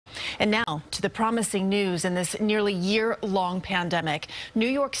And now to the promising news in this nearly year-long pandemic. New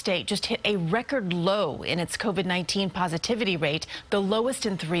York State just hit a record low in its COVID-19 positivity rate, the lowest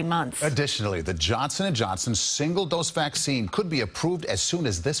in 3 months. Additionally, the Johnson & Johnson single-dose vaccine could be approved as soon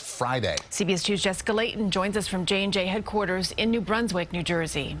as this Friday. CBS 2's Jessica Layton joins us from J&J headquarters in New Brunswick, New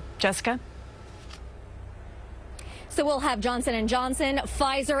Jersey. Jessica? So we'll have Johnson & Johnson,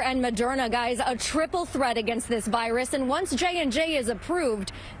 Pfizer, and Moderna, guys, a triple threat against this virus. And once J&J is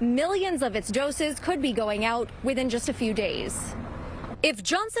approved, millions of its doses could be going out within just a few days. If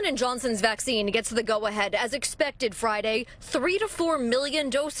Johnson & Johnson's vaccine gets the go-ahead as expected Friday, 3 to 4 million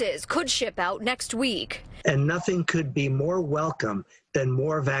doses could ship out next week. And nothing could be more welcome than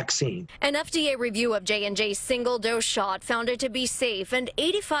more vaccine. An FDA review of J&J's single-dose shot found it to be safe and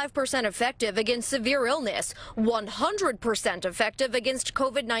 85% effective against severe illness, 100% effective against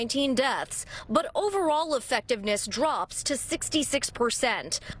COVID-19 deaths. But overall effectiveness drops to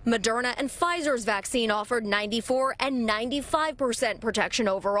 66%. Moderna and Pfizer's vaccine offered 94 and 95% protection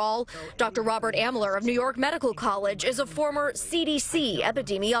overall. Dr. Robert Amler of New York Medical College is a former CDC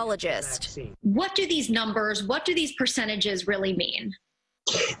epidemiologist. What do these numbers, what do these percentages really mean?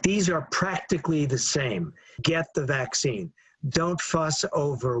 These are practically the same. Get the vaccine. Don't fuss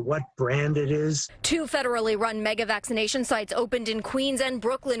over what brand it is. 2 federally run mega vaccination sites opened in Queens and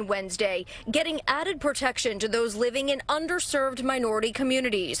Brooklyn Wednesday, getting added protection to those living in underserved minority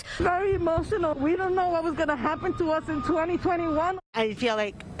communities. Very emotional. We don't know what was going to happen to us in 2021. I feel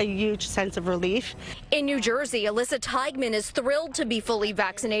like a huge sense of relief. In New Jersey, Alyssa Teigman is thrilled to be fully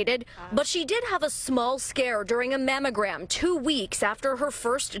vaccinated, but she did have a small scare during a mammogram 2 weeks after her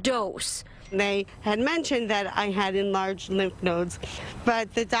first dose. They had mentioned that I had enlarged lymph nodes,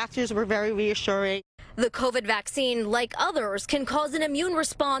 but the doctors were very reassuring. The COVID vaccine, like others, can cause an immune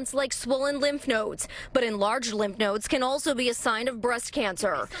response like swollen lymph nodes, but enlarged lymph nodes can also be a sign of breast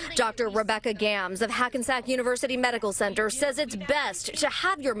cancer. Dr. Rebecca Gams of Hackensack University Medical Center says it's best to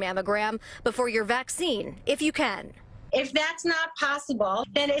have your mammogram before your vaccine, if you can. If that's not possible,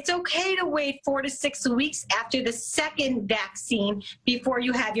 then it's okay to wait 4 to 6 weeks after the second vaccine before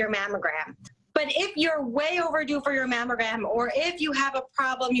you have your mammogram. But if you're way overdue for your mammogram, or if you have a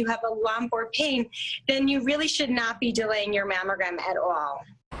problem, you have a lump or pain, then you really should not be delaying your mammogram at all.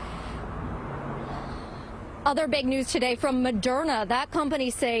 Other big news today from Moderna. That company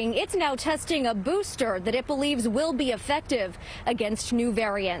saying it's now testing a booster that it believes will be effective against new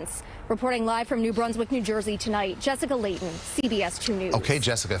variants. Reporting live from New Brunswick, New Jersey tonight, Jessica Layton, CBS 2 News. Okay,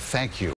 Jessica, thank you.